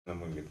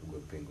ningepigwa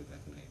pingu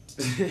that night.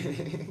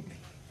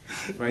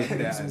 Right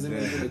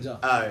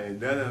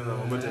there. No.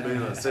 Mambo tabeni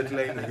na straight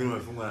line lakini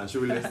wamefungwa na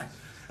shoeless.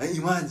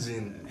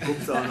 Imagine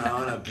kopsa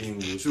wanaona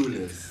pingu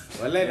shoeless.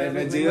 Wala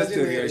na hiyo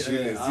story ya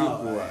shoeless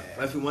yuko.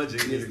 Alafu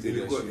imagine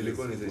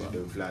ilikuwa ni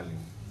shida fulani.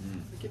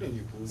 Kido ni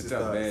puzi.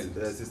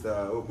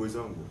 Sister boys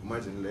wangu.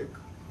 Imagine like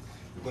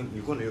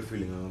nilikuwa na hiyo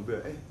feeling anambia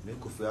na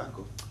kofia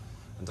yako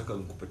nataka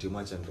nikupatie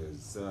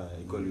merchandise. Sasa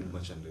iko lead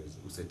merchandise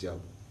uset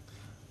hapo.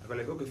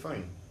 Akala like okay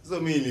fine.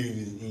 So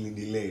mimi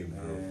delay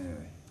bro.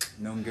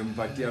 Na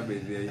ungempatia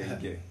bedhe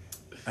yake.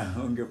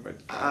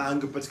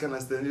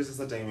 Angepatikana stand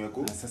sasa time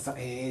yako. Sasa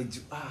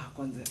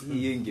kwanza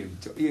hiyo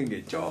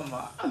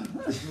ingechoma.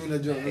 Mimi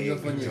unajua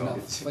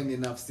fanya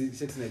nafsi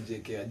sasa na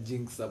JK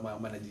jinx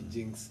ama na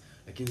jinx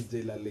lakini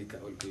sijala like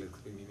all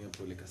collect nini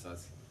hapo like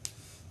sasa.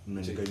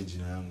 Mnacheka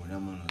jina yangu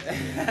ama na.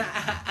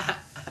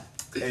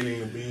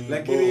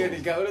 Lakini hiyo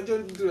ni kama unajua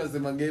mtu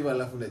anasema ngeva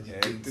alafu na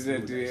jinx.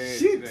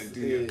 Shit.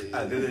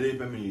 The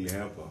family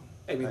hapa.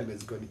 Mimi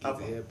nimezikuwa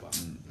nikize hapa.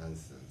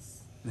 Nonsense.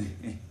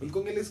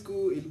 Ulikongele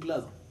siku il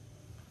plaza.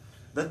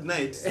 That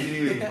night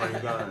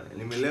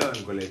nimelewa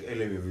niko like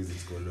let me visit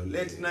school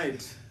late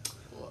night.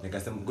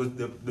 Nikasema because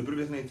the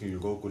previous night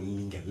nilikuwa huko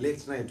Linga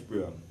late night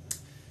pia.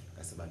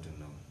 Nikasema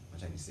no.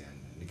 Acha nisiane.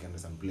 Nikaenda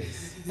some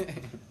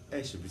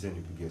place. Shipita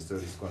nipige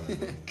stories kwa na.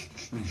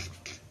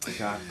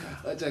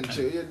 Kaka. Acha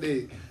nishow hiyo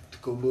day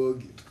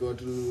tukombogi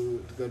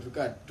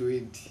tuka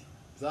 20.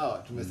 Sawa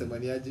tumesema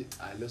ni aje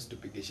leo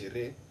tupige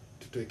sherehe.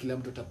 Tutoe kila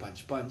mtu ta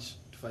punch.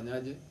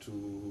 Tufanyaje?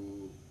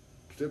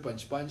 Tutoe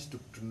punch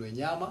tununue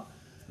nyama.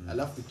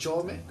 Alafu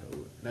tuchome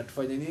na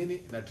tufanye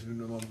nini na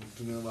tununue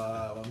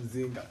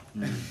mzinga.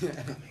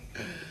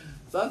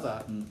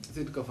 Sasa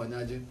sisi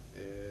tukafanyaje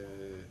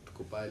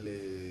tuko pale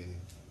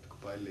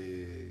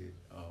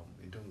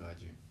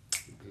itongaje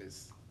place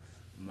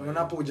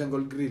unapo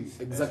Jungle Grill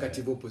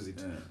executive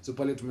opposite. So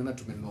pale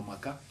tumenunua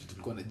makaa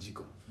tulikuwa na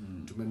jiko.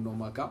 Tumenunua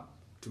makaa,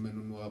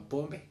 tumenunua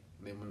pombe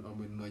na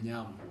tumenunua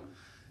nyama.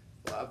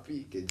 Wapi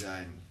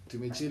Kejani.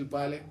 Tumechill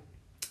pale.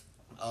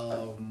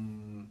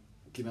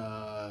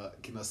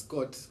 Kina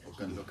Scott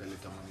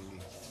wakaleta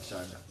manini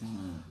shada.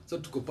 So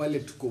tuko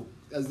pale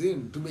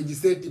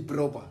tumejiseti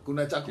proper.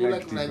 Kuna chakula,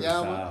 kuna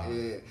nyama.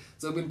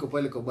 So mimi niko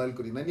pale kwa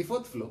balcony na ni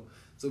 4th floor.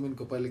 So mimi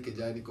niko pale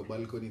Kejani kwa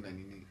balcony na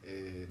nini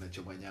na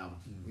choma nyama.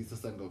 Mimi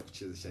sasa ndo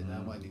kuchezesha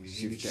nyama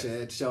nini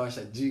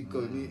tushawasha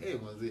jiko ni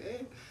mwanzo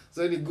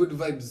so ni good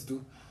vibes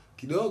tu.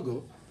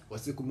 Kidogo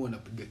wasiku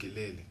wanapiga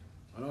kelele.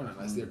 Unaona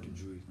na sisi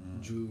hatujui.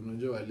 Juu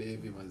unajua wale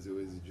hivi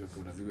maziwezi jua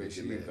kuna vipi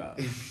kelele.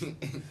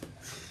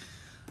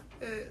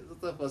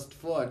 Sasa fast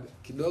forward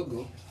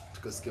kidogo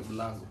tukasikia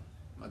mlango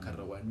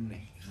Makarao wa 4.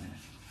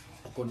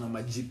 Wako na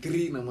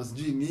Maji3 na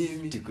masijui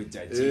nini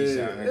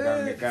tikuchachisha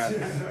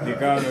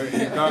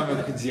nikawa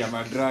kujia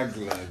madrag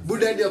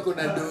buda hadi wako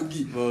na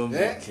dogi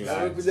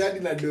wamekuja hadi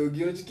na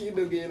dogi unachiki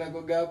dogi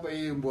inakoga hapa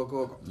hii mbwa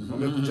koko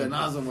wamekuja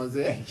nazo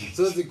mzee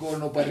so ziko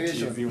on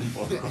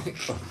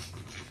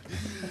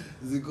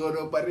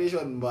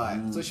operation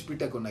mbaya. So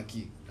shipita kona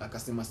key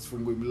akasema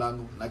sifungue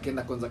mlango na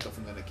akaenda kwanza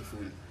akafunga na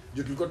kifuli.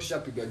 Juu tulikuwa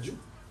tushapiga juu,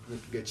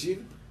 tumepiga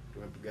chini,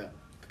 tumepiga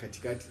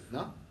katikati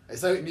na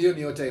sasa hiyo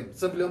ni your time.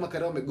 Sasa leo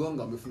Makarao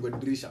wamegonga, wamefungua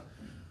dirisha.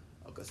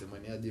 Akasema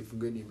ni aje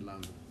fungeni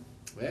mlango.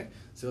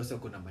 Sasa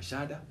kuna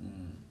mashada,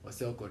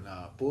 wase wako na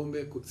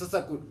pombe.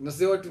 Sasa na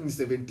sasa watu ni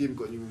 17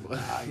 kwa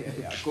nyumba.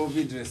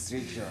 COVID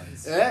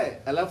restrictions.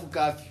 Alafu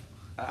kafi.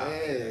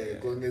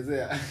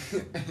 Kuongezea.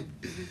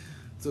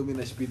 So mimi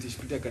na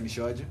shipita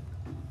kanishoaje?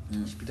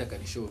 Shipita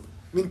kanisho.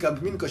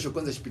 Mimi nikasho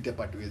kwanza shipita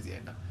part wezi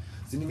enda.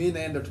 Sini mimi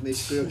naenda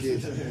tunaishi kwa hiyo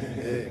keja.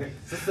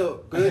 Sasa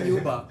kwa hiyo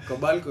nyumba kwa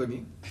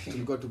balcony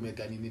tulikuwa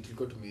tumeka nini?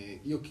 Tulikuwa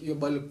hiyo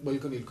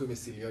balcony ilikuwa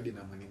imesiliwa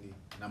na manini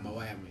na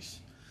mawire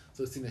mesh.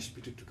 So sina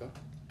shipita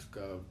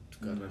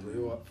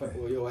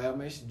hiyo wire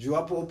mesh. Juu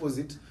hapo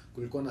opposite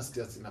kulikuwa na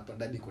stairs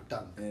inapanda hadi kwa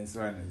tank.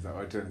 So anaweza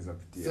watu wanaweza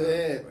pitia.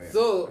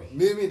 So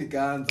mimi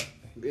nikaanza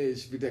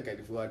shipita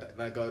kanifuata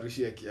na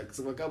akawarushia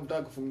akisema kama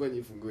mtaka kufungua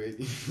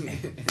nyifungueni.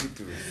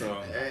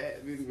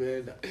 Mimi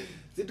nimeenda.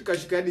 Sisi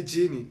tukashikani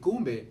chini.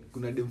 Kumbe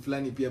kuna dem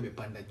fulani pia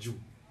amepanda juu.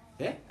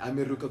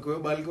 Ameruka kwa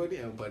balcony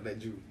amepanda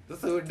juu.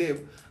 Sasa huyo dem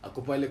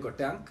ako pale kwa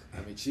tank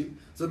amechill.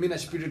 So mimi na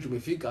shipita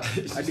tumefika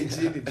hadi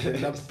chini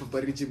tunaenda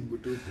paparichi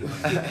mgutuku.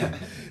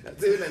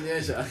 Sasa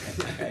inanyesha.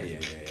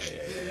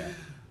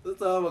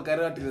 Sasa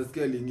Makarao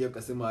tunasikia aliingia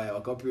akasema haya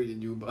wakapi wenye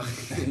nyumba.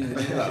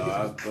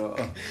 Wako.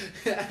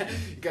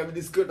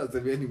 Ikabidi Scott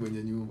asemeni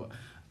mwenye nyumba.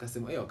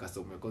 Akasema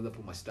wakasoma kwanza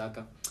hapo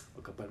mashtaka.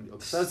 Wakapanda.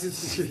 Sasa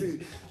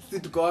sisi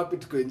tuko wapi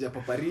tuko nje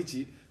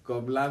paparichi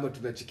kwa mlango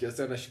tunachikia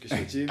sana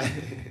shukisho chini.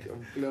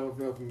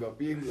 Leo funga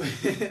pingo.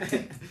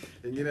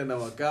 Wengine na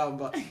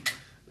wakamba.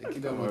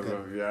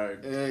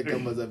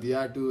 Kama za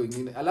viatu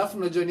wengine. Alafu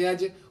unajua ni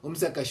aje?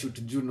 Umse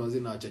akashoot juu na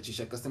wazina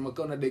wachachisha. Akasema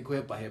kama unadai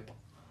kuhepa.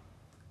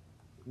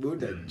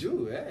 buda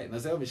juu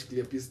nasema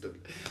ameshikilia pistol.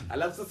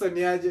 Alafu sasa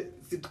ni aje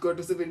si tuko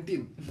to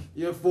 17.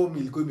 Hiyo form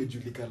ilikuwa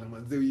imejulikana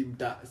manze hii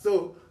mtaa.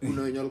 So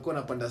kuna wenye walikuwa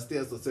wanapanda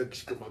stairs sasa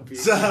kishika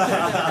mapisi.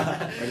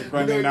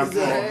 Walikuwa na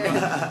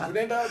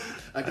unaenda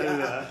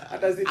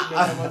hata si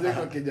tumeenda manze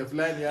kwa keja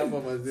fulani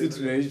hapa manze. si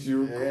tunaishi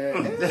huko.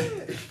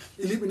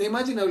 Ili na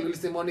imagine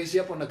ulisema unaishi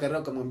hapo na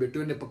Karao kamwambia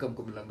twende paka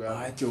mko milango yako.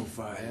 Acha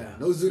ufaya.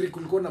 Na uzuri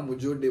kulikuwa na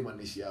mjode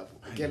manishi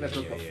hapo. Akienda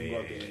toka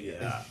fungua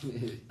hapo.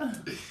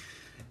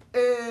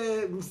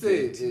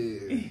 Mse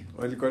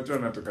Walikuwa tu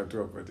wanatoka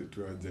tu apate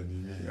tu aje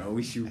nini.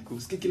 Hauishi huko.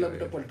 Usikie kila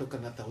mtu hapo alitoka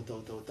na ta.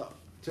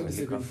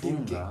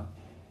 17k.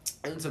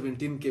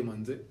 17k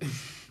manze.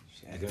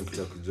 Lakini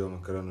kitu kujua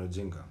Makarao na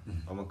jinga.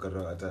 Ama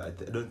Makarao hata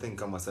I don't think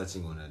kama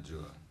searching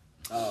unajua.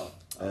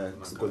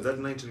 So that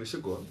night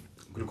tulishikwa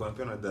kulikuwa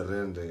pia na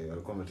Darende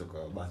walikuwa wametoka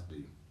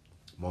birthday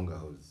Monga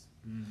House.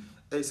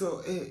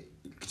 So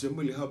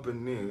kitu ile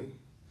happen ni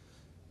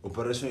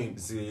operation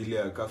ile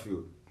ya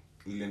curfew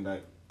ilienda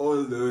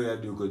all the way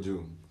hadi huko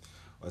juu.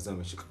 Wasa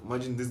wameshika.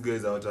 Imagine these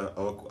guys are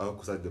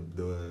outside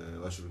the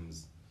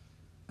washrooms.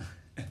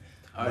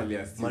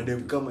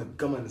 Madam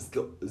kama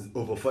nisikia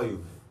over 5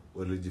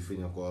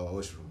 walijifinya kwa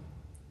washroom.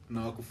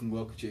 Na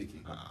wakufungua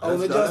kucheki. Au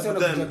unajua sasa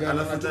unakujaga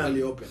na watu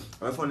wali open.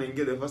 Alafu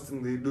wanaingia the first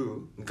thing they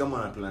do ni kama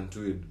wana plan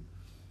to it.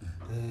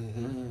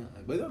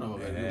 Bado na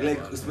magari.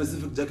 Like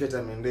specific jacket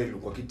amendele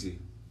kwa kiti.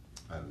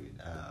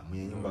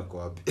 Mwenye nyumba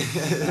kwa wapi?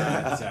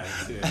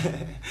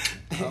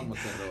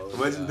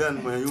 Imagine then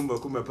mwenye nyumba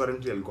kumbe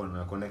apparently alikuwa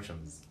na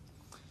connections.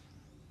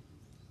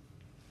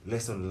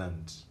 Lesson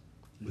learned.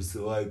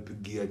 Usiwahi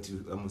pigia ati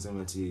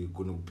amsema ati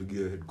kuna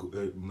kupigia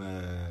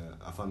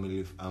a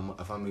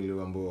family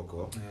ambao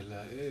wako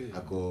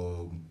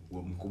ako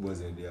mkubwa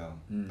zaidi yao.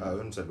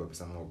 Wewe mchapa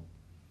pesa mob.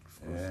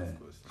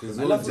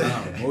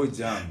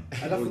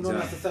 Alafu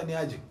unaona sasa ni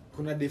aje?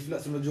 Kuna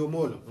deflation unajua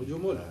Molo.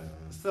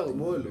 Sasa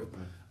Molo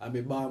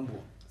amebambwa.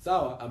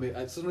 Sawa,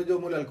 sasa unajua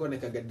Molo alikuwa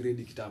anakaga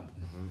dread kitambo.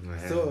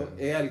 So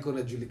alikuwa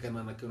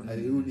anajulikana na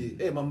Ayudi.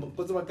 Mambo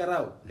kwanza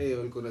Makarao.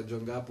 Walikuwa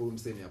wanajonga hapo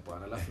mseni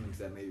hapana. Alafu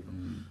nimsana hivyo.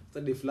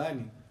 Sasa de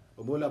fulani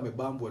Molo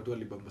amebambwa tu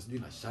alibambwa sijui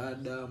na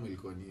shada,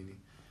 ilikuwa nini.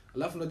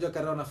 Alafu unajua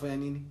Karao anafanya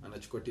nini?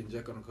 Anachukua tenje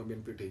yake anakuambia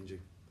nipe tenje.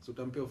 So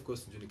utampea of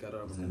course juni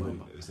Karao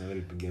amebamba.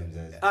 Usiwezi pigia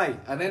mzazi.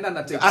 Anaenda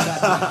na take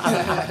that.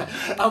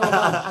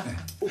 Ama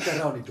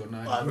Karao ni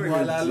tonani.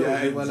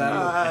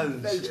 Wala.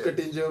 Nilichukua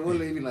tenje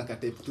Molo hivi na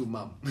tape tu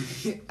mam.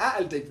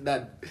 I'll take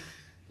that.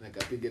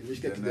 Nakapiga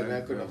nimeshika kijana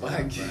yako na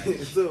bangi.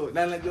 So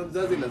na najua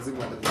mzazi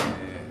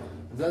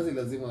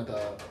lazima ata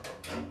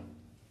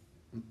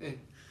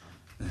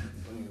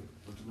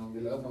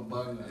tunaongelea kama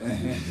bana.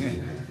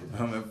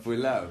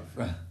 Pull up.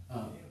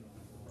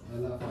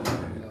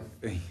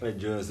 Wewe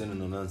Joe sana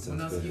no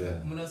nonsense.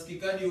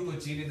 Mnasikikadi huko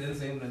chini then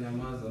sasa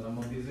mnanyamaza na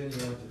mabizeni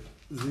yote.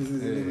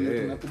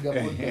 Tunapiga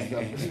podcast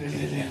hapo.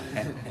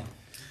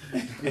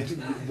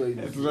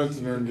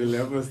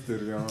 Tunaongelea hapo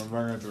story ya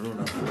mabanga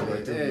tunaona kwa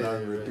tu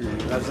mlango tu.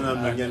 Lazima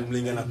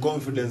mlinga na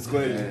confidence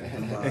kweli.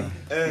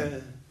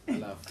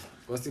 Alafu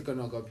wasika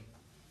na wapi?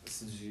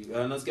 Siji.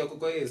 Nasikia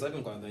kwa hiyo sasa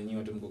ni kwanza nyinyi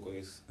watu mko kwa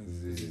hiyo.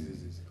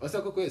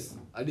 Wasika kwa hiyo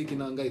hadi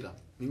kina Ngaira.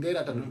 Ni Ngaira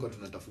hata tulikuwa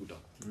tunatafuta.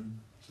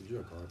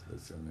 Sijua kwa wapi.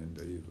 Sasa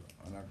anaenda hivyo.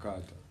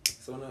 Anakata.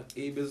 Sasa una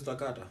hii base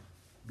utakata.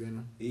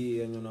 Gani? Hii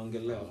yenye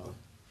unaongelea hapa.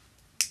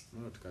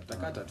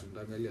 Tutakata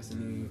tunaangalia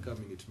sini kama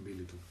minute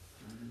 2 tu.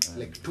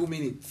 Like 2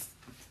 minutes.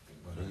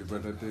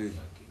 Walipata tei.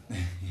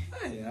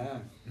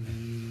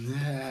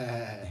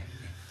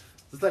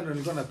 Sasa ndio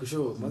nilikuwa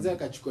nakushow. Mzee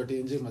akachukua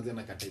tenje, mzee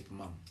akatype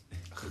mam.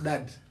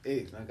 Dad,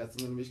 na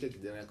akasema nimeshika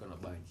kijana yako na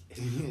bangi.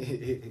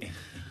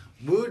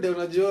 Buda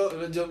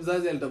unajua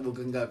mzazi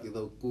alitabuka ngapi? Za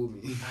 10.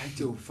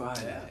 Acha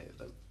ufaya.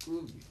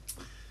 10.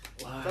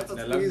 Sasa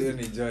na labda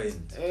ni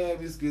joint.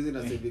 Mimi siku hizi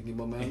na saving ni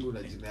mama yangu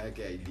na jina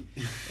yake ID.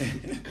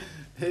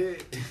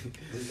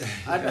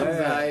 Hata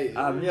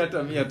mzai.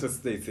 Mimi hata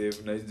stay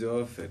safe na hizo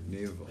offer ni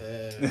hivyo.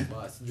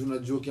 Basi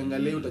unajua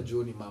ukiangalia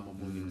utajua ni mama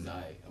mmoja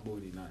mzai ambao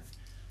ni nani.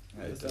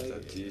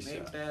 Tatatisha.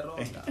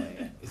 Nitaronga.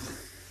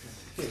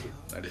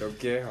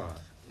 Natokea.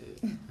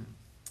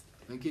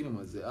 Lakini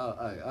mzee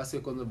asi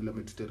kwanza bila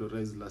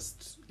metuterrorize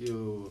last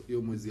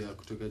hiyo mwezi ya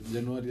kutoka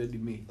Januari hadi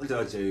Mei.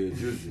 Utaacha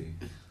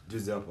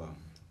juzi hapa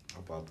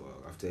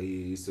after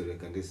hii history ya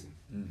Kandisi.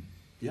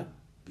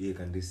 Hii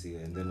Kandisi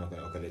and then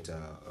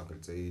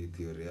wakaleta hii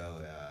theory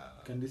yao ya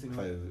Kandisi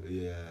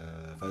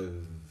 5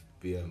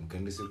 PM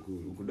Kandisi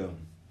kudamu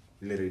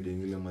ile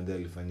reading ile madhali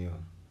alifanywa.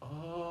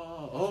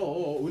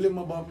 Ule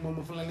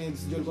mama fulani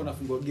sijui alikuwa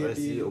anafungua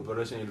gate. Hii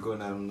operation ilikuwa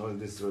na all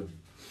this road.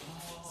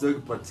 So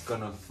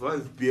ikipatikana 5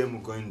 PM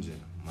uko nje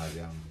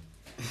Mariam.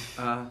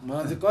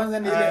 Mwanzo kwanza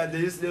ni ile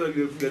the this day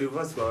walipiga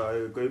reverse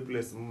kwa hii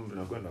place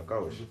tunakwenda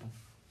Kaosh.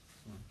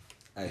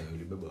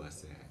 Ulibeba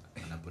wase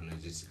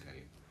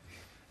unapologetically.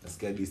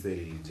 Nasikia diesel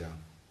ilijaa.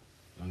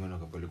 Mangano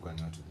kapelekwa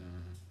ni watu.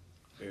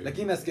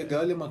 Lakini nasikia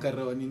wale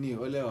Makarao nini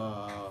wale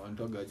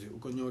wanatogaje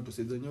huko Nyoto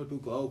sasa Nyoto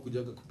huko au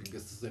kujaga kupiga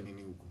sasa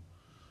nini huko.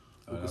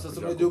 Huko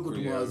sasa unajua huko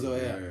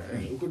tumewazoea.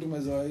 Huko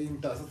tumezoea hii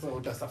mtaa sasa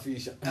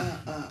utasafisha.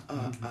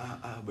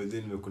 But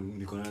then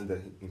niko na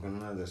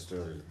another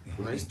story.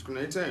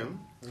 Kuna time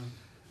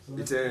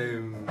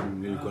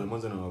nilikuwa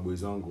mwanzo na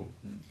maboys wangu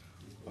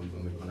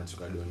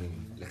wanachoka doni,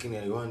 lakini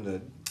I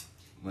wondered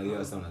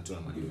Maria sana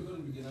wanatoa Maria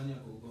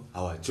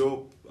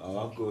hawachop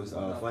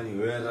hawafanyi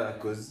wera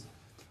cause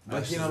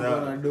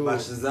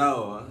bash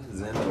zao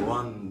zinaenda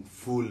one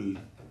full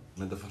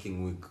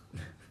motherfucking week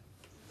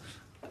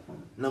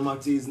na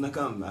matiz na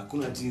kama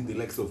hakuna tea the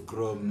likes of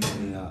Chrome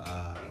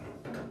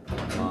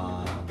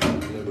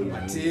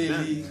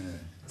Mateli.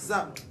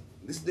 Sasa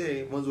this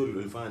day mwanzo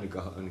ulifanya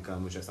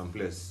nikamsha some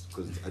place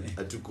because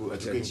atuku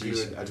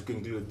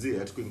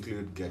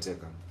include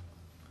caretaker.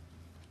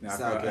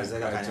 Sasa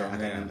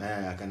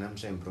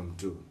akanamsha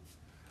impromptu.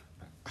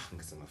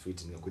 Ngasema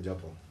fit nikuja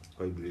hapo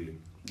kwa Ibrili.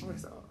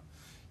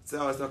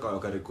 Sawa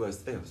kwa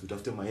request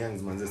utafute my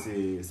youngs manze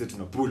si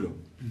tuna pulo.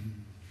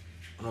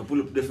 Una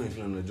pull up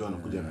definitely unajua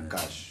anakuja na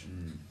cash.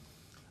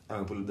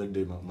 Pull up that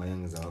day my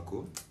youngs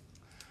hawako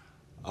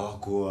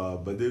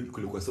but then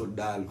kulikuwa so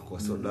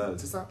dull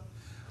sasa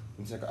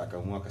mchaka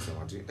akaamua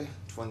akasema ati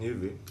tufanye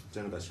hivi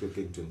tena tukachukua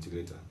cake 20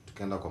 later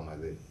tukaenda kwa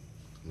madhe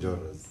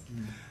Njoros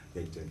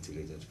cake 20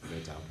 later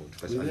tukaleta hapo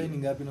tukachukua ni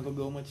ngapi na kwa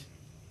how much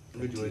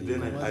by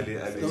then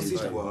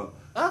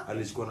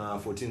alichukua na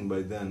 14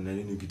 by then na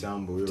nini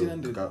kitambo hiyo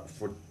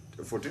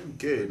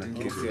 14k na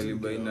kitu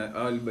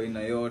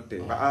alibaina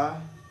yote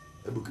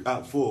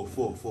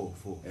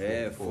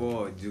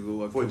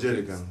 4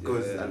 jerrycan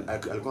cause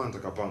alikuwa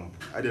anataka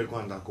pump hadi alikuwa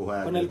anataka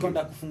kuhaya kuna alikuwa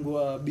anataka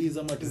kufungua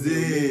biza matizo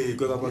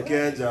kwa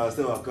keja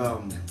wasewa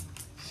kam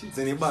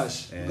sini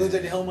bash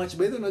ngoja ni how much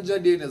by the unajua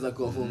day inaweza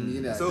kuwa form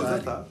nyingine so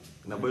sasa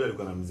na bado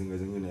alikuwa na mzinga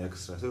zingine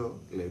extra so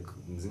like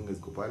mzinga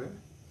ziko pale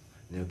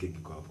na hiyo keki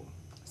iko hapo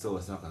so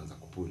wasema kaanza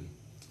kupuli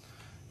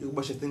hiyo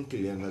bash I think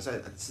ilianza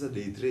sasa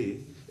day 3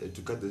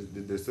 to cut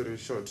the story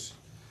short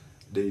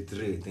day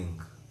 3 I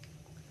think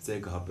say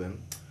it happen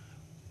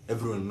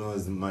everyone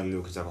knows mali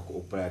ukitaka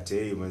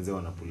kuoperate hii manze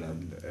wanapula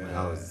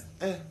house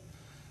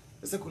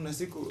sasa kuna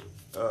siku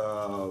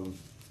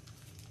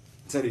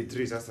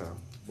 33 sasa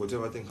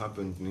whatever thing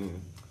happened ni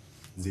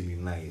zili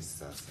nice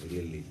sasa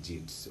ile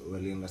legit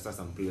walienda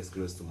sasa place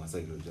close to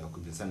Masai Lodge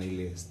kuja sana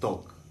ile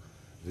stock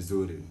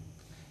vizuri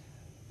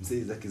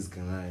mzee zake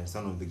zikanaye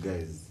some of the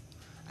guys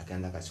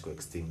akaenda akachukua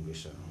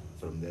extinguisher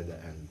from the other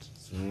end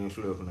so ni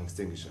flow kuna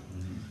extinguisher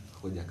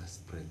akaja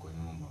akaspray kwa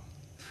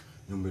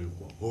nyumba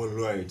ilikuwa all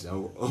right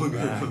au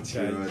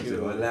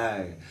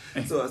walai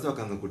so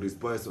akaanza ku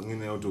disperse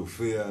wengine out of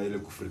fear ile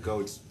ku freak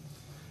out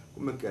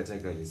kumbe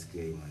kiataka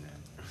ilisikia hiyo maneno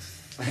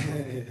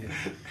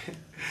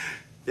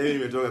yeye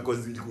imetoka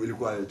cause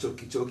ilikuwa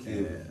choki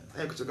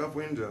kutoka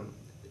hapo ndio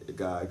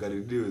ika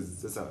reduce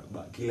sasa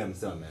kila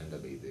msao ameenda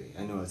by the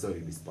yani sorry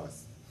disperse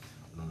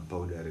unaona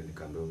powder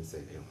nikaambia msao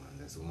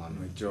man so mwana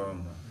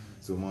umechoma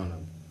so mwana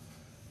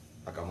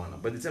akamana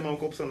but the time I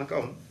hope so na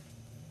kama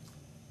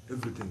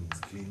everything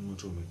is clean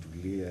mtu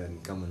umetulia ni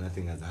kama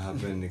nothing has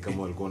happened ni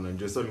kama walikuwa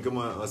wanajua so ni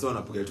kama wasa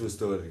wanapiga tu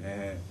story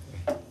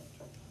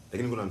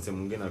lakini kuna msemo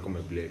mwingine alikuwa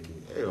ameblack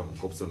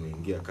mkopso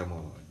ameingia kama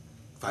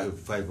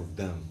 5 of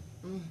them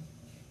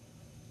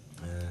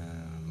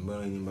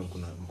mbona nyumba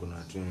kuna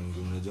watu wengi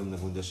unajua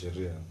mnavunja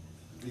sheria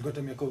ilikuwa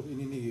time yako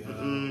nini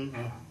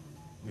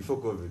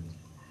before covid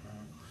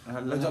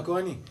unajua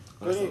kwani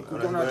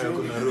kuna watu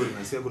wengi kuna rule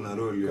na sio kuna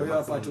rule kwa hiyo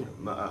hapa tu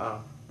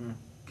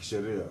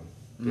kisheria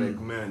like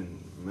man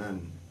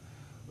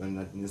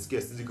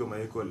nasikia siji kama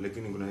iko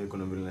lakini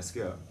kuna vile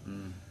nasikia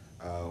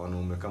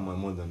wanaume kama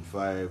more than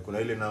 5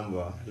 kuna ile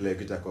number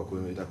like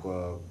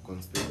itakuwa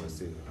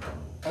conspiracy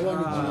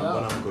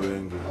wana mko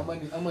wengi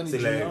ama ni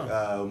like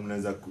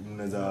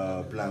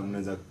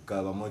mnaweza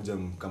kaa pamoja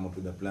kama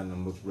the plan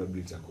ambapo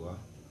probability itakuwa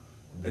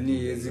yani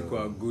hizi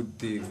kwa good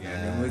thing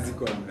yani mwezi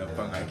kwa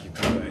mnapanga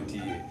kitu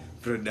ati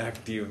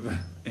productive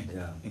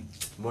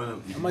mbona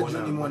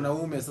ni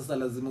mwanaume sasa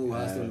lazima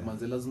uhustle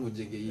manze lazima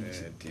ujenge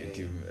hichi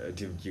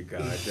team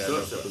kika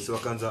so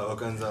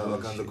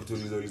wakaanza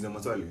kutuuliza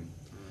maswali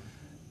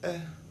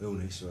wewe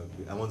unaishi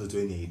wapi amozo tu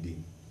ni ID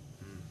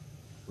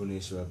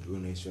unaishi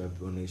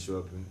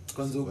wapi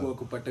kwanza huko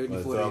kupata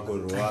uniform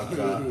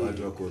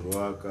watu wako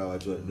Ruaka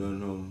watu wa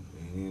Dono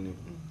nini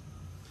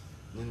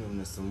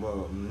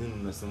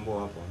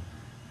mnasumbua hapa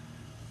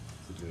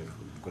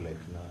tuko like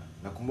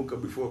nakumbuka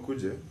before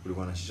kuje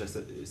kulikuwa na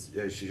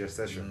shisha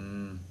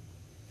session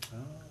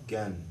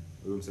gan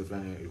huyo mse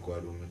fulani alikuwa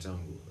room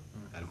tangu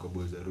alikuwa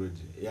boza road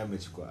yeye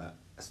amechukua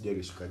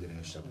asijali shukaje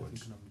na support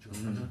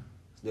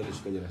sijali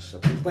shukaje na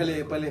support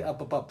pale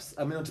hapa paps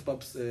I mean not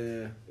paps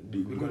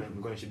nilikuwa na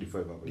D5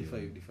 hapo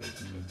D5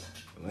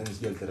 mimi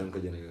sijali teremka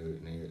jana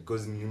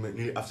because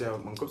after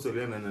mankopo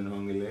leo na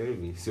naongelea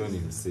hivi sio ni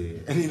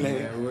msee yani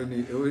like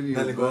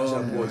nalikuwa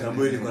support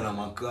ambayo ilikuwa na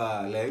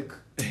makaa like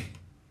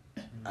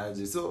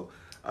aje so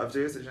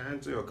after this session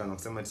tu wakaanza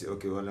kusema ati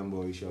okay wale ambao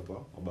waishi hapa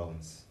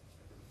bounce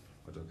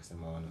watu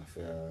wakasema wana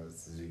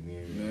affairs nini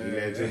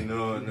ile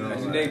no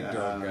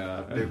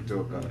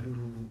TikTok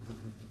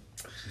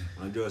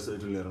unajua sasa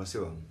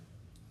tulerasiwa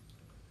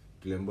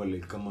plembo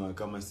like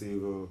kama si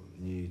hivyo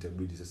ni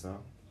itabidi sasa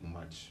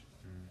match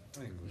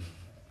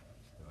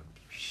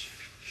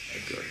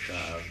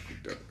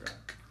kutoka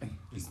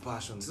is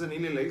passion sasa ni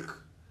ile like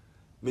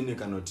mimi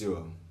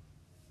nikanotiwa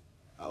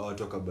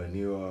watu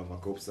wakabaniwa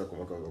makopsa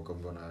kwa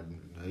wakambona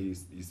na hii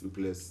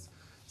place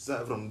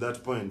sasa from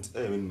that point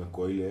mimi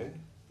nimekuwa ile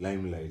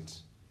limelight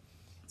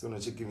so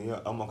unacheki ni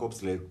ama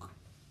cops like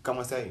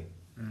kama sai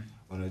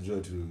unajua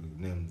tu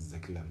names za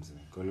kila mzee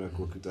kwa hiyo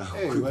kwa kita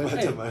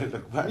kupata mahali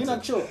kupata mimi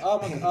nacho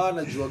ama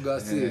najua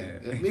gasi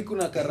mimi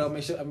kuna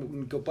karamesha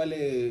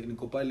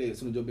niko pale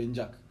si unajua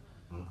Benjak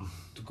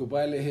tuko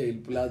pale Hill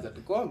Plaza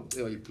tuko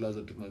Hill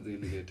Plaza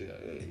tumazili lete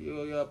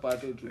hiyo hapa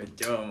tu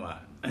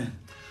choma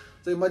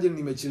so imagine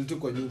nimechill tu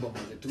kwa nyumba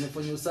mzee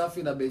tumefanya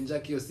usafi na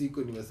Benjak hiyo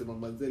siku nimesema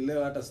mzee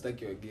leo hata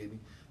sitaki wageni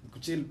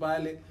kuchill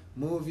pale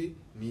movie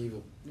ni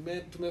hivyo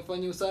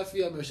tumefanya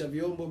usafi ameosha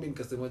vyombo mimi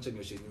nikasema acha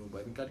nioshe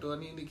nyumba nikatoa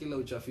nini kila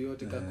uchafu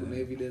yote kuna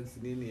evidence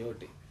nini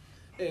yote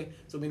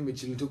so mimi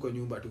nimechill tu kwa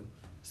nyumba tu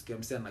sikia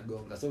msee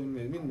anagonga so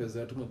mimi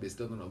nimezoea tu mabest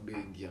wangu na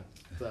bengia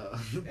sawa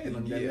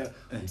naangalia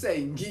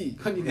msee ingii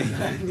kwani ni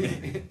nani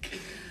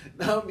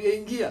naambia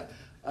ingia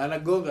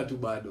anagonga tu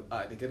bado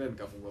nikaenda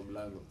nikafungua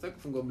mlango sasa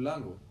kufungua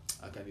mlango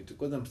akanitu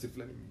kwanza msee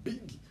fulani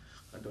big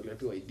atolea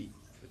tu ID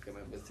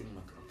akaniambia sina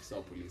maafisa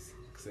wa polisi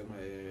akasema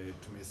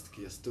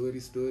tumesikia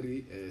story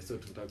so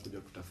tunataka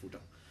kuja kutafuta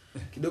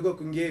kidogo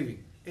kuingia hivi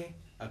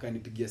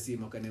akanipigia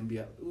simu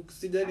akaniambia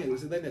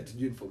usidhani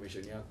atujui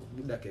information yako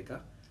buda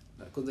keka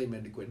na kwanza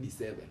imeandikwa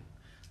D7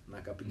 na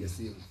akapiga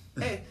simu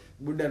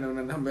buda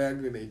naona namba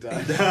yangu inaita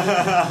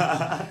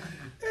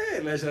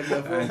la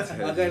shaka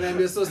phone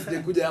akaniambia so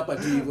sikuja hapa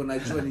tu hivyo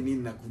najua ni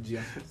nini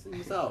nakujia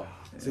sawa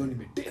sio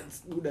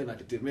nimetense buda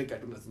natetemeka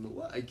tu nasema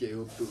I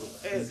hope to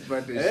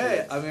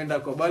ameenda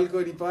kwa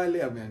balcony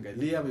pale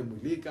ameangalia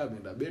amemulika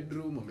ameenda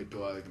bedroom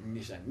ametoa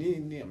nisha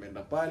nini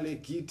ameenda pale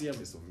kiti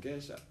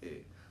amesongesha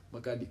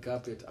makadi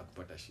carpet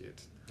akupata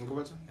shit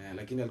ukupata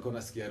lakini alikuwa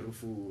nasikia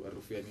harufu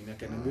ya nini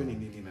akaniambia ni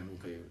nini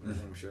inanuka hiyo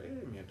nimemshoa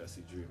mimi hata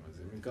sijui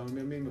mzee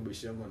nikamwambia mimi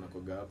mbeshi yangu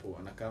anakoga hapo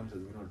anakaa mtu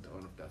zingine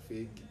wanafuta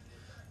fake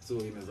so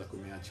inaweza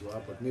kumeachwa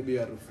hapo maybe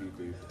harufu iko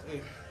hivyo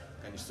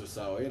kanishto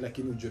sawa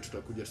lakini ujue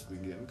tutakuja siku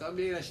nyingine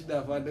nikamwambia ina shida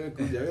afande wewe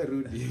kuja wewe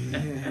rudi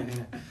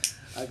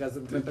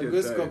akasema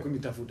tutagwesi kwa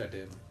kunitafuta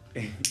tena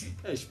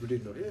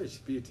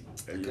shipiti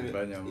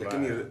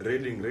lakini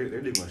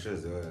reading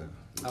washazo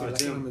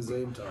lakini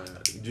umezoea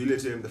mtawala Julie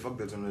the fact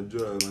that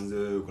unajua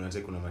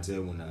manze kuna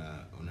matemu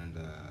na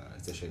unaenda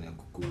session ya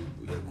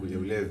kuja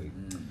ulevi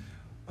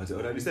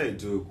wata decide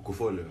to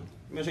kufollow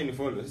imesha ni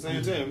follow sasa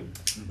hiyo time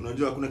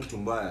unajua hakuna kitu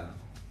mbaya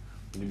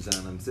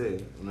unibisana na msee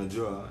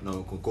unajua na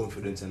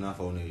confidence enough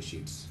una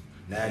shit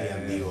na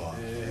aliambiwa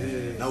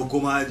na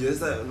ukomaje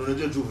sasa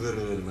unajua tu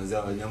vile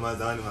mazao nyama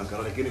za wani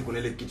makarao lakini kuna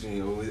ile kitu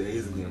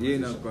hizi yeye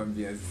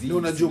nakwambia ndio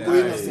unajua kwa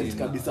innocent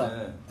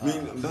kabisa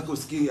mimi mpaka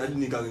usikii hadi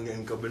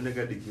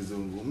nikabendeka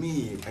dikizungu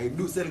me I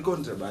do sell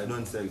contract but I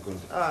don't sell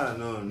contract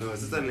no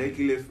sasa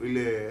like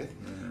ile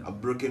a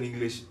broken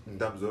English in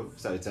terms of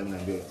say time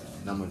naambia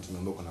namba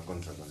tumeambiwa kuna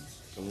contract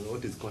so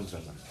what is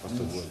contract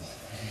first of all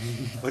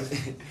what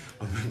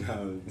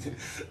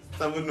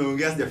sababu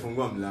naongea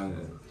sijafungua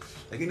mlango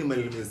lakini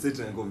mali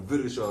nimeseta niko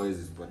very sure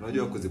hawezi zipata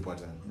unajua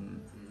kuzipata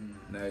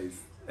nice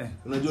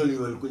unajua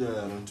leo walikuja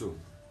mtu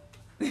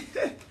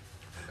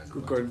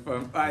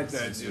kuconfirm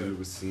acha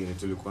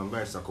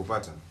tulikuambia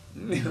tutakupata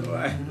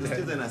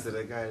sasa na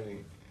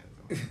serikali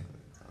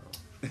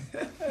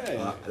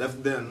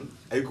left then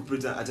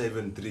haikupita hata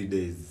even 3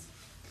 days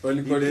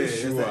walikuwa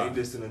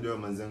sure unajua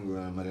manzangu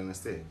ya Mariana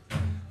stay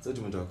sasa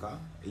tumetoka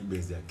hii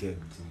base ya Keg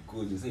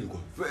tumekuja sasa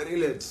ilikuwa very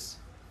late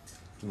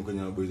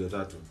tumekunya maboys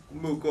watatu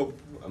kumbe uko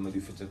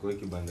amejificha kwa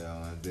kibanda ya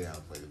wazee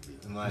hapa hivi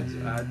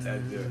imagine acha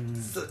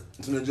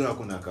tunajua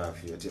hakuna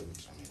kafi ati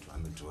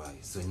ametoa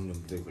sasa nyinyi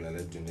mtaki kulala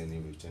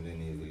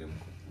twendeni hivi ile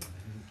mko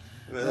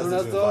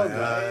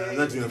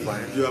sasa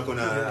tumefanya jua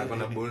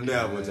kuna bonde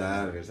hapo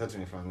tayari sasa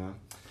tumefanya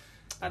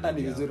hata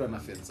ni vizuri na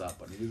fence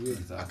hapa ni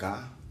vizuri sana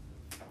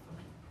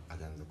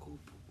akaanza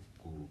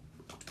ku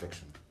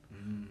protection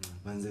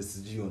manze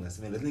sijui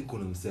unasema lakini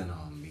kuna msee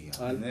anawaambia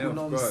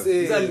kuna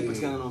msee sasa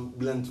alipatikana na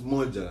blunt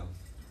moja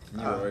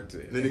yote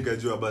mimi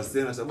nikajua basi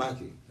tena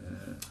sabaki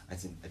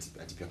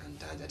ati pia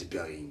kantaja ati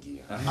pia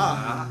waingia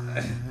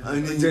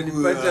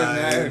nipata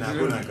nayo na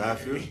kuna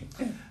curfew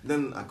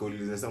then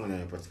akauliza sasa mwenye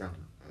anapatikana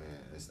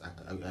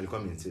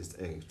alikuwa insist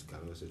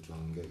tukalose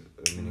tuongee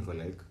mimi niko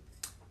like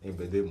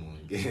bede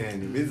muongee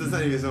ni mimi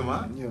sasa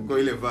nimesoma kwa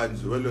ile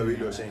badge wale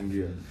wawili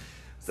washaingia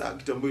sasa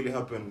kitambo ile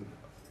happen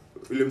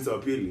ile msa wa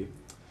pili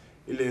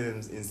ile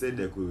instead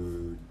ya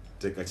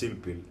kuteka chill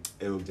pill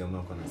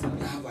jamaa kwa nasema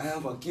I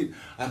have a kid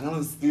I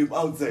cannot sleep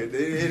outside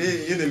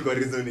yeye ilikuwa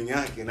reasoning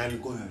yake na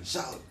alikuwa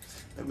shout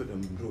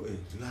bro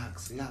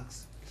relax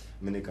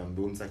mimi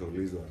nikamwambia msa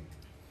kaulizwa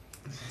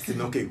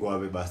sina okay kwa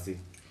wewe basi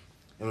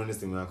unaona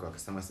simu yako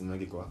akasema simu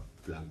yake kwa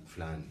plug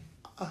fulani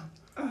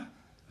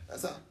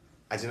sasa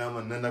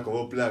ajina nenda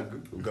kwa plug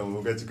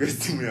ukamwona chukua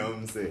simu ya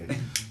mse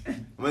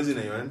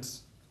imagine I went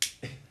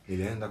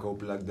nilienda kwa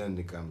plug then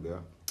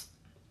nikamwambia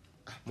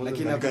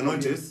Lakini nika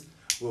notice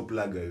huo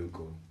plugger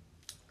yuko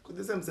kwa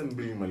the same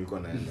building alikuwa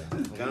naenda.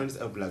 Nika notice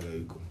huo plugger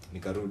yuko.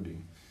 Nikarudi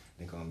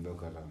nikamwambia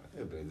Kara,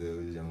 brother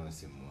huyu jamaa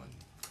simuoni.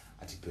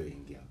 Atipewe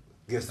ingia.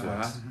 Guess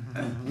what?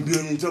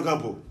 Ndio nitoka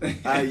hapo.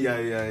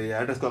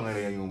 Hata sikuwa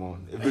ngale nyuma.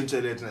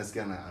 Eventually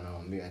tunasikia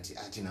anamwambia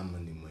ati namba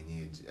ni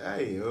mwenyeji.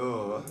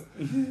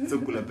 So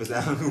kula pesa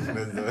yangu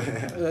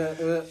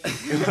mnazoea.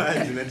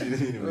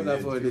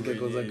 Unafodi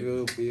kekoza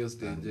kwa hiyo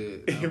stage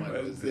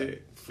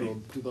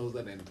from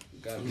 2000 and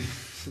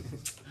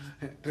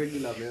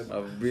regular member.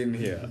 I've been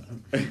here.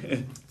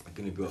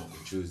 Lakini pia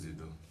kuchoose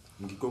though.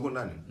 Mkikoko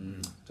ndani?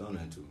 Taona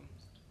tu.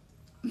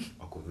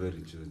 Wako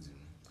very choosy.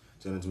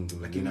 Chana mtu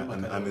mwingine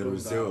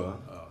ameruhusiwa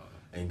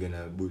ainge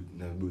na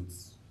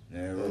boots.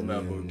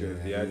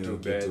 Viatu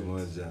bed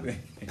moja.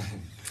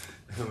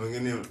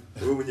 Mwingine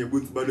wewe mwenye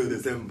boots bado the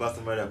same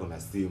person bado ako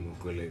na simu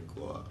kule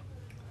kwa.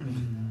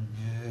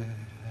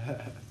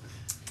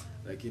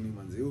 Lakini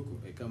manzi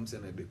huko kama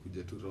msana anadai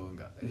kuja tu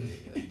Ronga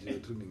ajue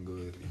tu ni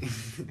ngori.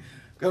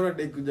 Kama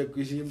anadai kuja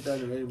kuishi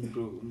mtaani wewe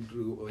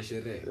mtu wa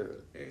sherehe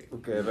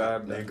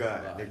ukairada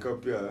nika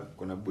pia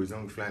kuna boys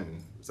zangu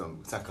fulani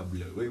saka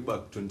bila way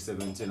back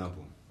 2017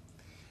 hapo.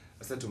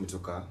 Sasa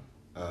tumetoka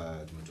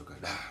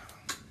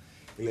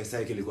ile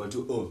cycle ilikuwa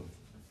tu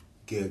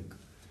keg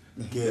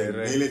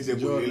ile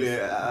table ile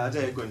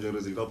hata iko njoro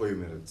zilikuwa hapo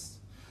Emirates.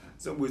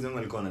 So boys zangu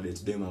alikuwa na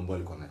date dem ambao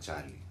alikuwa na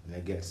Charlie na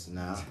get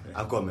na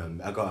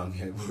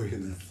akawaambia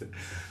boys.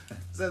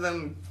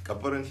 Sasa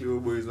apparently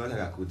boys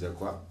wanataka kuja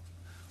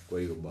kwa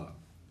hiyo bar.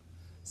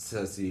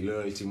 Sasa si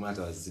leo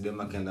timata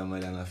wasidema kenda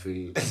mali ana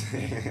feel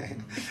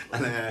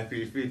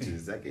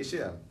fit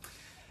akishia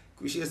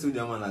kuishia si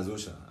jamaa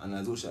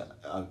anazusha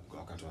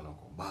wakati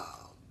wanako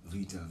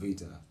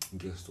vita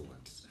guess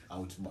what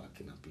outback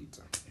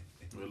inapita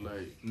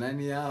wallahi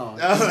nani hao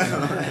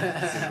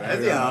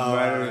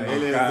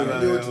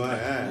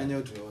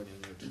nani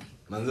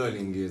manzo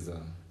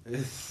aliingiza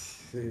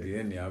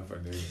Geni hapa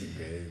ndio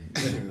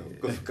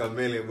kufika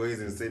mbele boys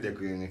instead ya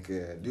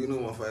kunyenyekea. Do you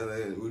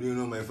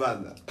know my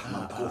father?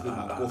 Makofi.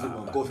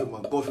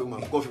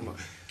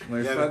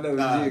 My father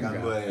ujinga.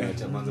 Ngoja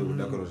cha kwanza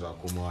kudakoro za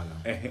kumwana.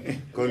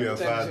 Call your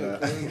father.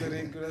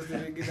 Kuna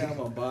serikali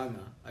hapa bana.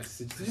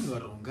 Asijui ni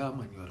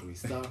Warongama ni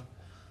Waruisa.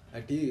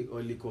 Ati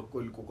walikuwa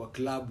kwa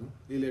club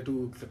ile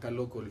tu ka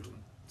local tu.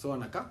 So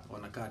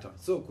wanakata.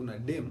 So kuna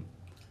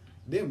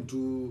dem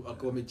tu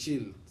akawa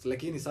amechill.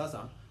 Lakini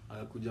sasa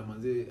akakuja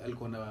manzi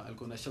alikuwa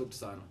na shout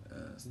sana.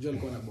 Sijui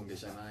alikuwa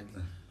anabongesha nani.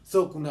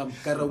 So kuna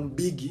Makarao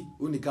mbigi,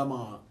 huyu ni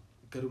kama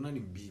Makarao nani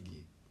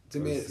mbigi.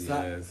 Tuseme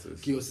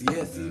kiosi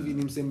hivi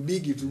ni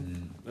msembigi tu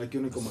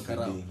lakini uko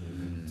Makarao.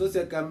 So si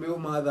akaambia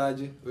madha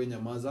aje wewe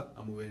nyamaza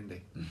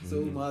amuende.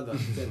 So madha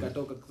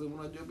akatoka kusema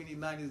unajua mimi ni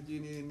nani sijui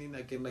nini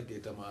akaenda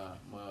keta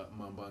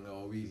mambanga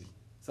wawili.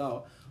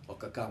 Sawa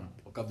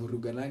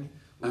wakavuruga nani?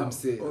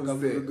 Wakavuruga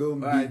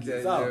mbigi.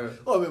 Sawa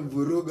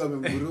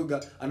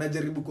wamemvuruga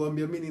anajaribu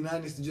kuambia mimi ni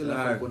nani sijui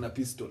alafu ako na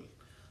pistol.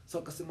 So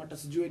akasema hata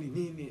sijui ni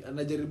nini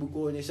anajaribu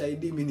kuonyesha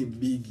ID mimi ni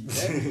mbigi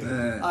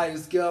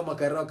usikia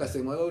Makarao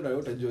akasema wewe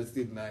utajua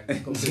si nani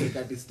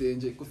komplikati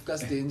stage kufika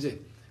stage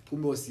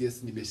kumbe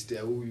OCS ni best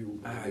ya huyu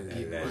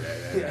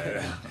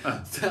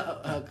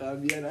sasa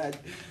akaambia naje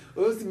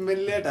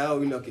usimeleta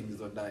hao ile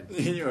wakiingizwa ndani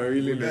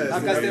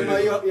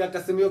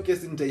akasema hiyo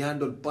kesi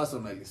nitaihandle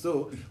personally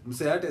so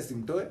msayate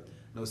simtoe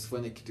na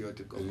usifanye kitu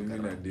yote kwa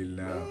Makarao deal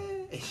now.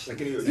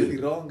 Lakini ni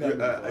wrong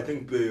I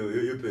think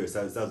you pay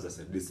serves as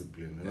a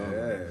discipline.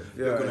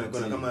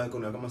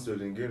 Kuna kama story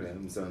nyingine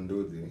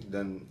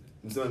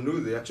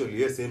msanduzi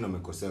actually yes yeye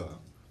amekosewa.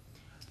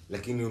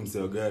 Lakini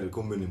msee gari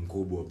kumbe ni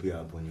mkubwa pia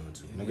hapo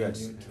nyoto.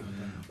 Unagati.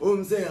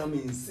 Mzee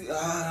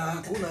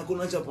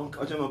kuna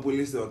acha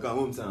mapolisi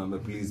wakama msee anambia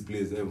please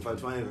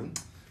fine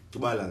to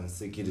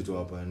balance kitu tu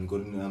hapa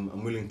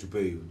I'm willing to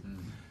pay you.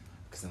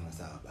 Akasema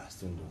sawa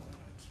basi ndio.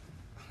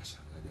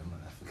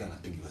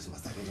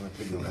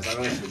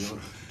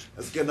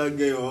 Asikia that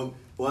guy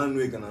one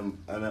week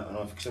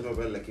anafikisha tu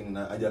pale lakini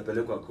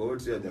hajapelekwa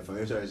court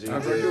hajafanyishwa shit.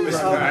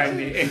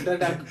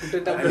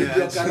 Kutenda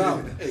kuja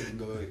Karao.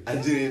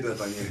 Ajini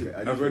itafanyika.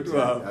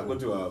 Ako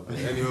tu hapo.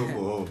 Yaani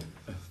huko.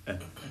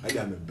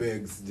 Haja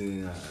amebegs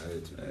jina.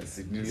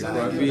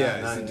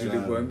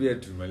 Nilikwambia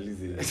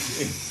tumalize.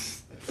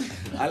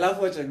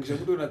 Alafu achangisha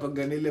mtu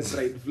unakonga ile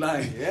pride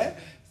flag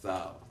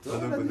sawa.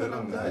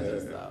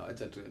 Sawa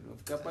acha tu.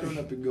 Fika pale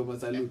unapiga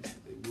masalute.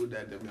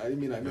 Buda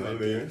mimi na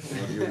mimi.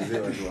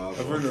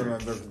 Hapo ndio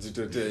unaanza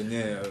kujitetea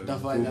yenyewe.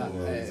 Utafanya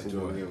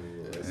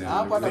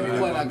hapa na mimi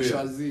na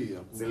kushazia.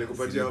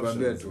 Nilikupatia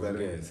option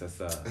tuongee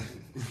sasa.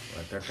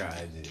 Wataka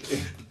aje?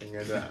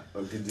 Ngada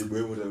ukijibu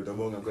wewe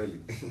utabonga kweli.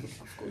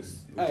 Of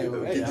course.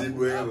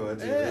 Ukijibu wewe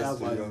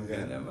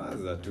utaongea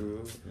nyamaza tu.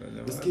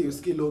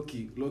 Uski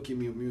Loki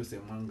mimi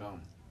usemanga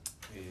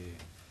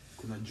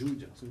kuna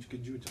Juja, sunchike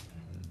Juja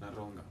na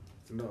Ronga.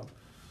 Ndio.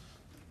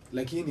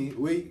 Lakini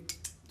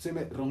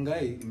tuseme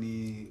Rongai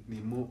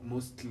ni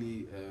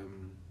mostly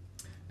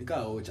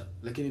nikaa ocha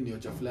lakini ni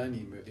ocha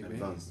fulani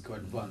iko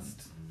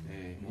advanced.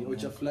 Ni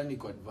ocha fulani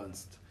iko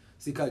advanced.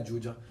 sika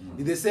Juja.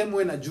 Ni the same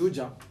way na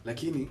Juja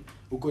lakini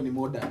huko ni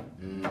modern.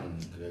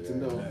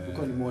 Ndio,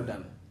 huko ni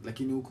modern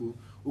lakini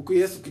huku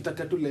Yesu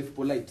ukitaka tu life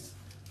polite.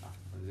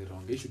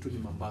 Nzirongesho tu ni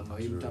mambanga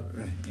hii mtap.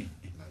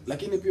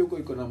 Lakini pia huko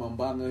iko na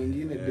mambanga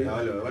wengine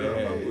wale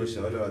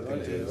wabangusha wale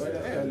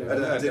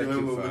hata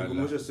mambo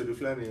kumbusha story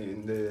fulani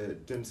in the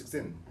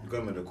 2016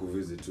 kama ndo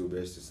kuvisit tu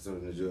best so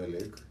unajua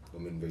like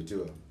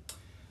wameinvitiwa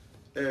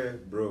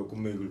bro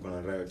kumbe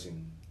kulikuwa na rioting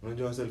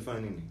unajua wasalifanya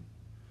nini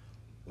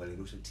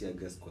walirusha tear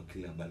gas kwa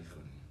kila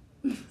balcony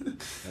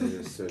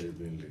sorry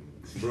building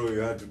bro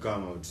you had to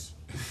come out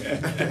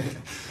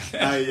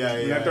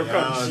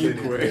unatoka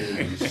mshikwe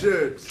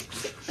shit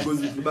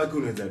because ukibaki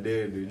unaweza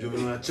dead juu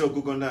unachoka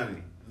huko ndani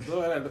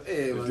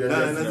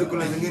na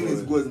kuna zingine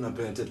zikuwa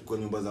zinapenetrate kwa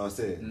nyumba za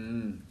wasee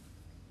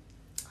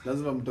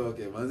lazima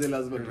mtoke manze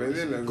lazima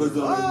because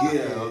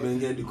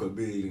wameingia hadi kwa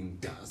building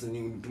sasa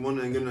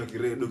tumeona wengine na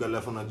kiredo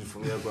alafu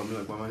anajifungia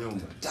kwa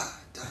manyumba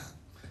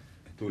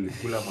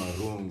tulikula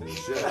marungu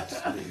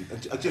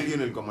actually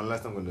hiyo ilikuwa my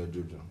last time kwenda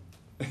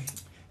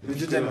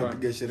Juja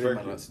napiga sherehe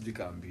mara sijui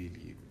kama 2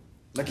 hivi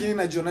lakini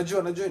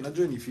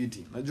najua ni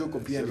fiti najua uko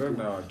pia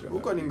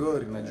huko ni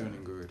ngori najua ni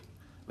ngori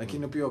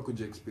lakini pia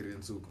wakuja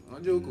experience huko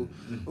unajua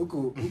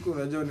huko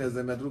unajua unaweza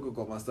enda tuko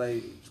kwa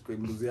Masai chukue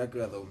mbuzi yako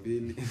ya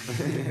 2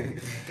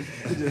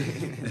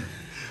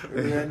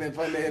 unaenda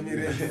pale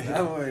Emirates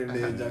ama ende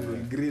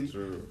Jungle Grill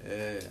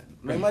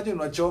na imagine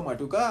unachoma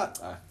tu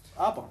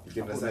hapa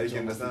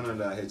ikienda sana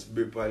na HB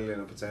pale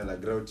na pachana na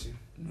Grouchy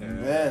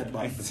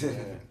basi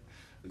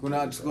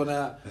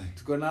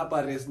tuko na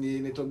hapa race ni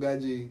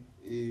netogaji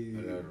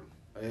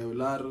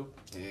Ularo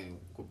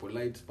kwa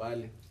polite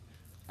pale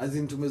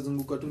azin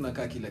tumezunguka tu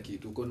nakaa kila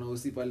kitu uko na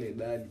usi pale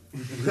dali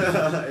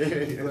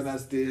uko na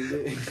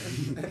stage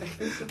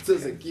so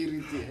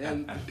security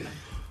help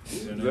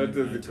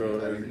zote ziko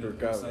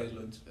kama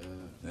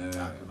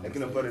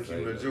lakini pale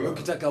tunajua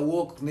ukitaka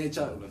walk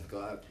nature unafika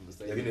wapi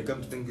lakini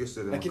kama tutengie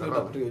story lakini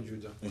utakuta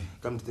Juja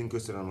kama tutengie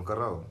story na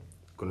Makarao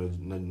kuna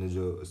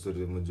najua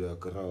story moja ya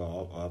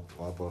Makarao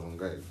hapa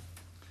Rongai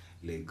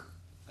like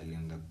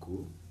alienda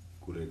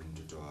kurate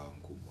mtoto wa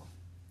mkubwa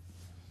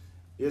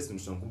yes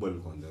mtoto mkubwa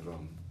alikuwa on the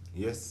wrong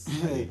yes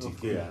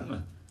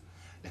alitikia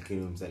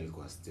lakini mzee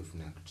alikuwa stiff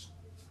necked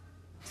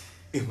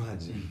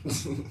imagine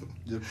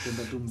je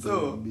kutenda tu mtu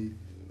so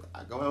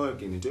kama wewe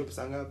kinitoa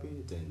pesa ngapi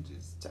 10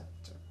 cha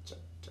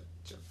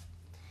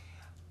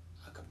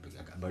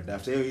akapiga but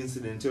after hiyo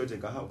incident yote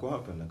kwa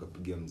hapa na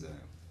akapigia mzee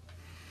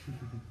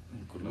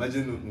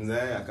imagine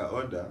mzee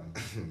akaorder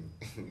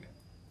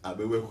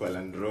abewe kwa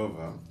Land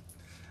Rover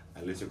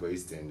alicho kwa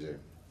East End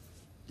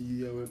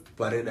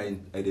parade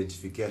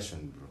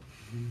identification bro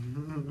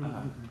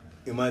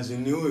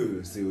imagine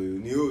huyu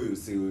ni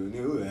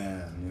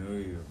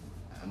huyu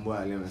ambao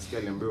alimsikia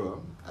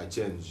aliambiwa a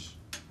change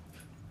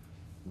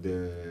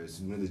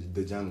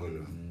the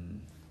jungle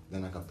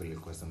then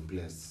akapelekwa some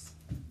place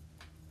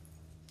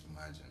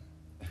imagine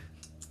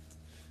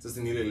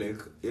sasa ni ile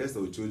like yes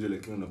uchujo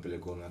lakini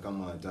unapelekwa na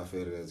kama tough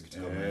areas kitu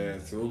kama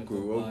so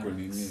huko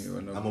nini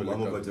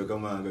wanapeleka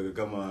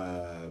kama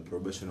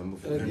probation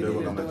ambapo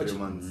kama 3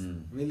 months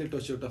ile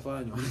tosho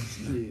utafanywa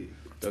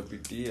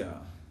utapitia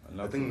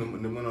I think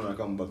nimeona na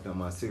kama back na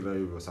masira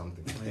hiyo or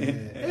something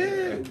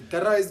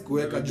Makarao is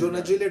kuweka John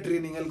ile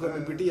training alikuwa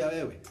amepitia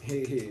wewe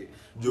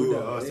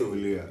jua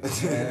asaulia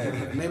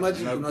na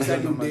imagine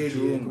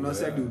kuna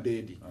sadi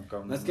udedi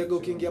nasikia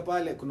ukiingia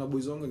pale kuna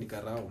boys wangu ni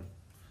Makarao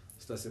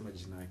sitasema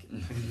jina yake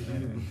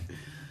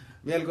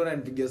mimi alikuwa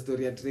ananipigia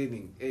story ya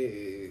training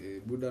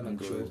buda na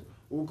kushow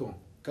huko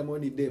kama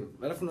ni dem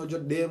alafu unajua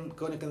dem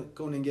kama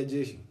unaingia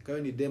jeshi kama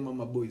ni dem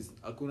ama boys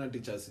hakuna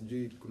teachers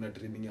sijui kuna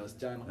training ya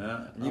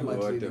wasichana ama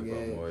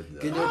training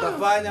kenye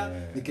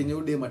utafanya ni kenye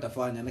udem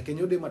atafanya na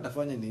kenye udem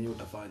atafanya ni yenyewe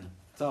utafanya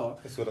sawa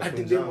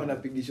ati dem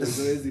anapigisha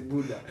zoezi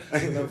buda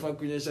unafaa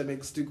kunyesha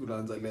next week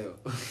unaanza leo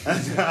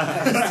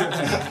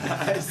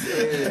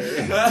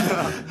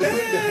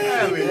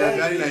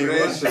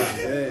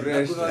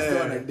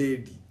kuna na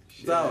dedi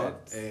sawa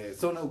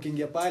so na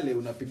ukiingia pale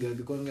unapiga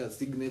vikonga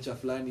signature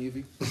fulani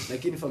hivi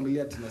lakini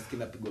familia tunasikia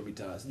napigwa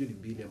mitaa sijui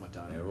ni 2 ama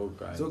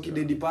 5 so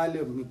kidedi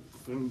pale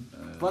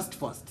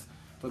first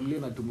familia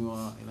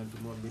inatumiwa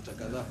mita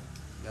kadhaa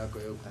yako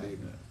hiyo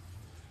kudedi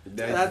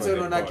that's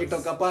unaona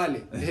kitoka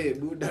pale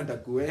buda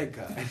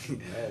atakuweka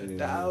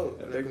tao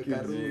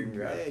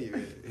atakukarunga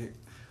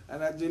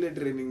anajua ile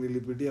training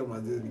nilipitia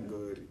mazeni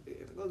ngori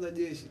kwanza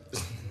jeshi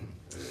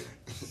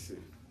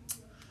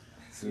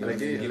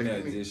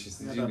lakini jeshi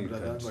sijui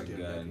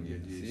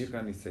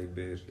ni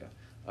Siberia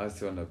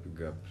asi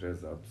wanapiga press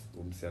ups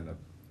umsiana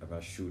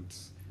ana shoot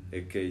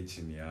AK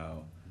chini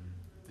yao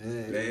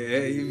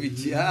hivi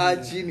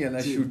chini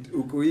ana shoot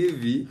huko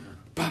hivi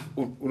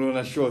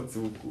unaona shots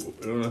huko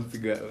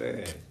unapiga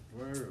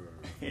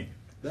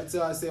that's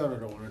how I say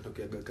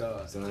wanatokea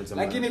gakawa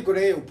lakini kuna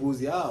hiyo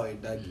upuzi hao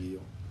endagi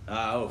hiyo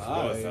Of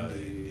course.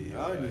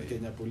 Hao ni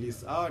Kenya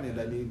Police. Hao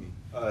wanaenda nini?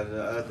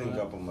 I think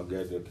hapo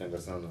magari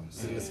yakienda sana.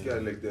 Sikia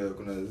like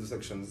kuna these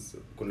sections,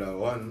 kuna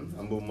one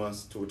ambao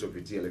must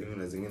utapitia, lakini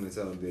kuna zingine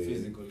sana the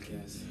physical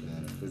case.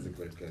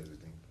 Physical case I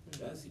think.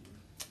 That's it.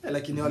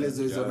 Lakini wale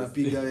zoezi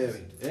wanapiga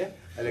wewe.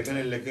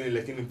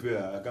 Lakini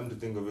pia come to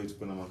think of it,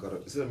 kuna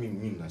Makarao. Sasa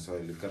mimi na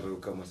swali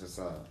kama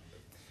sasa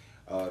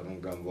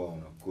Rungambo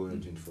unakuwa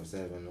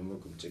 24/7 na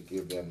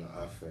kumchekia pia na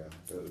afya.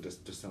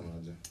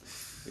 Utasemaje?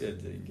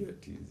 Jaingia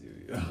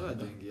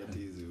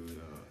tizi huyo.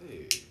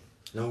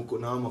 Na uko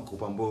na ama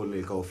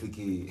kupambole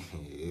kaufiki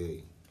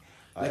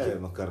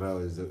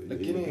Makarao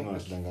kama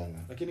anashangana.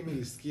 Lakini mimi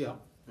nilisikia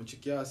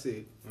mchikia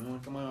wase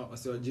kama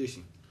wase wa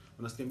jeshi.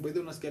 Unasikia by the way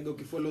unasikiaga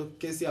ukifollow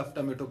kesi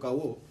after ametoka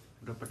wo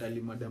utapata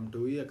alimada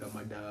mtoia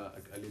kama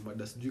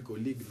alimada sijui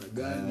colleague na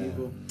gani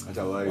hivyo.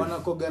 Hata wao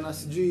wanakoga na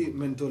sijui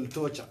mental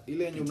torture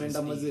ile yenye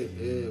umeenda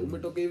mazee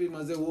umetoka hivi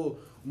mazee wo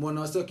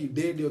umeona wase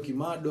kidedi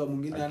kimado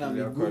mwingine ana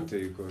miguu.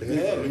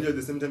 Unajua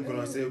the same time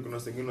kuna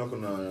wengine wako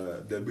na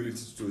the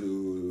ability to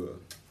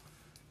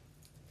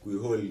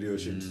hold your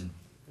shit.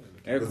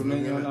 Kuna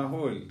wenye wana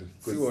hold,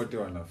 si wote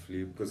wana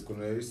flip because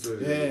kuna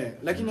history.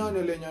 Lakini hao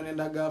wale wenye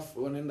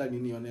wanaenda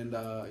nini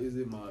wanaenda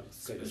hizi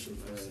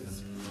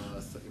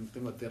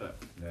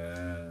therapy.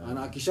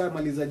 Ana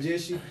akishamaliza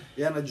jeshi,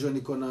 yeye anajua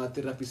niko na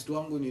therapist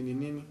wangu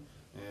nini.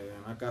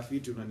 Anakaa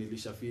fiti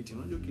unanilisha fiti.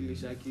 Unajua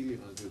kilisha akili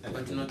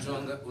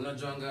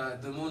unajuanga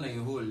the more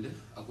you hold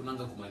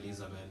hakunanga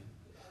kumaliza man.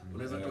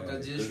 Unaweza toka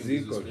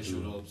jeshi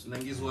special ops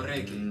unaingizwa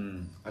reke.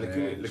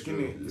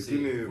 Lakini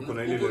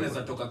kuna ile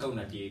unaweza toka kama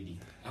una dedi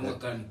ama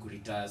kama ni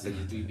kuritaza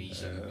yetu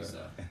imeisha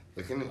kabisa.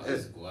 Lakini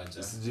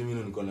sijui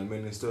mimi niko na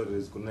many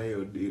stories. Kuna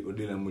hiyo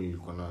odila mwili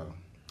nilikuwa nayo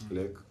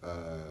like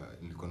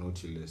nilikuwa na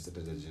uchile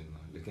strategy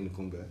lakini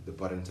kumbe the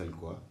parent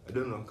alikuwa I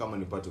don't know kama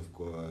ni part of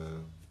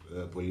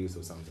police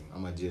or something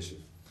ama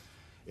jeshi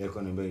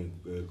yako niambia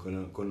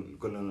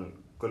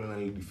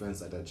colonial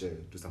defense attache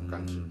to some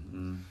country.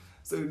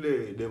 So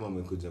ile demo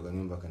amekuja kwa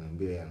nyumba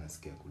akaniambia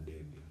anasikia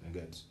kudedi. I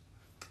get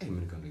mimi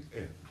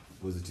nikamwambia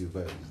positive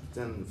vibes.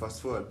 Then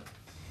fast forward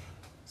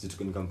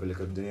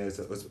nikampeleka Daniel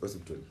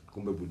hospital.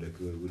 Kumbe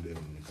budaki yule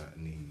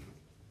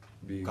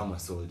ni kama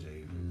soldier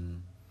hivi.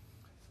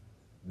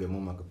 The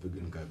mama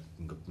akapiga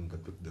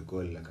nikapick the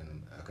call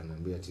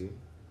akaniambia ati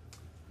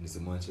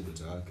nisimwache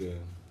dota wake.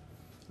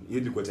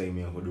 Hiyo ilikuwa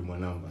time ya huduma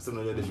namba. So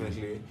unajua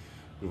definitely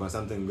there was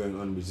something going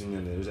on between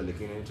and the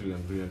lakini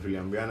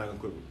tuliambiana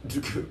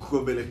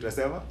kwa mbele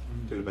tutasema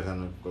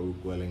tulipatana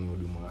kwa line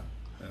huduma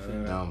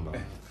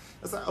namba.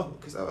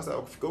 Sasa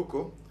kufika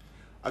huko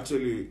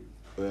actually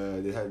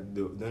they had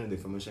the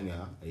information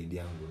ya ID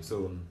yangu.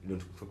 So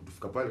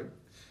tufika pale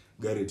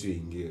gari tu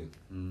ingie.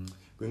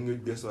 Kuingia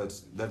guess what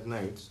that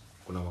night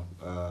kuna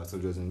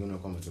soldiers wengine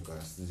walikuwa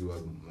wametoka sijui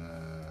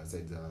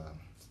side za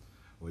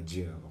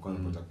Wajir wakawa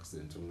wanapata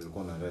accident.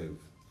 Walikuwa na arrive.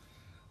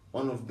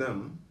 One of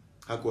them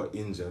hakuwa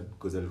injured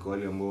because alikuwa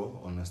wale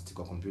ambao wana stick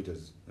kwa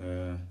computers.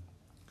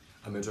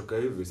 Ametoka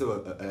hivi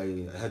so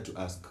I had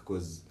to ask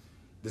because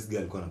this guy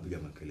alikuwa anapiga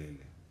makelele.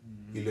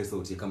 Ile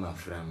sauti kama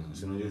aframu.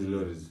 Unajua zile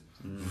lorries.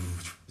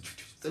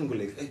 Sasa niko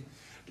like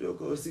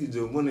tuko si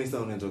jo mbona isa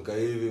unatoka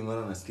hivi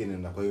mara nasikia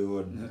nenda kwa hiyo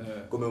ward.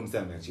 Kumbe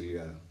msema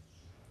ameachilia.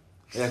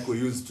 Yako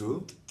used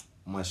to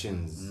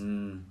machines.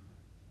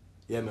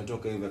 Yeye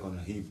ametoka hivi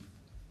akona hip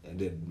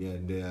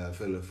and their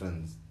fellow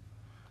friends.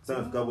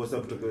 Sasa fikapo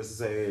sasa kutoka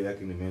sasa yeye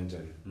yake ni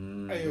mental.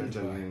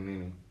 Mental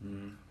nini?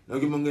 Na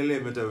ukimwangalia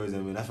metaweza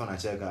mimi nafa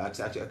anacheka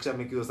akisha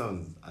make those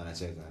sounds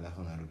anacheka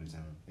alafu anarudi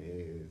tena.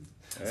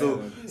 So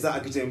sasa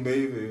akitembea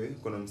hivi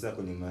kuna msako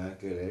kwenye nyuma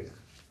yake like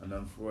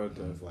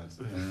anamfuata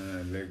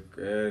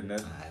like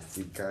na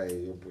sikae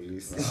hiyo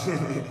polisi.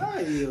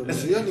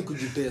 Hiyo ni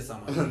kujitesa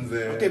man.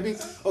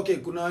 Okay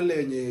kuna wale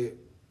wenye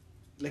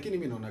lakini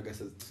mimi naona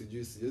gasa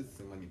sijui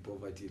sema ni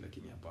poverty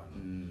lakini hapana.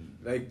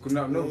 Like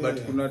kuna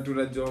but kuna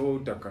tunajua wewe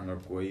utakanga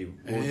kwa hiyo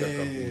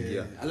utaka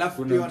kuingia.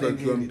 Alafu kuna mtu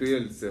akiwa mtu yeye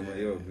alisema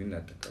hiyo mimi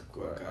nataka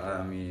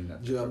kwa mimi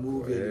nataka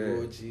movie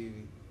watch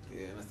hivi.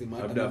 Anasema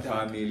hata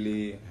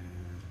family.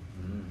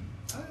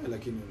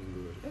 Lakini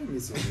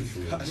mimi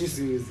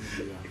siwezi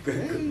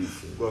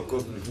kwa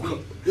cost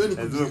hiyo ni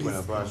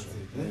kuna passion.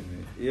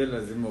 Hiyo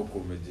lazima uko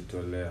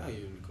umejitolea. Hiyo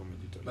ni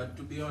umejitolea. But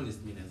to be honest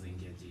mimi naweza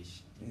ingia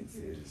jeshi.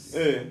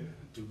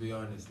 To be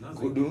honest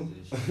kudu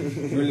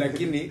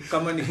lakini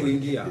kama ni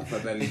kuingia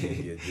afadhali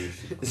ingia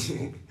jeshi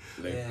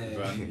like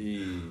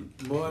brandi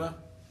mbona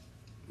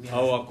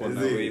au wako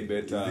na way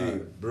better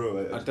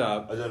bro hata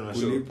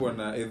kulipwa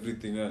na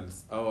everything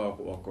else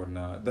au wako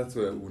na that's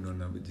why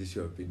unaona jeshi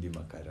wapindi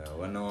Makarao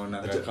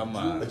wanaona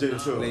kama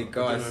like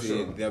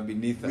they are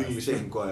beneath us.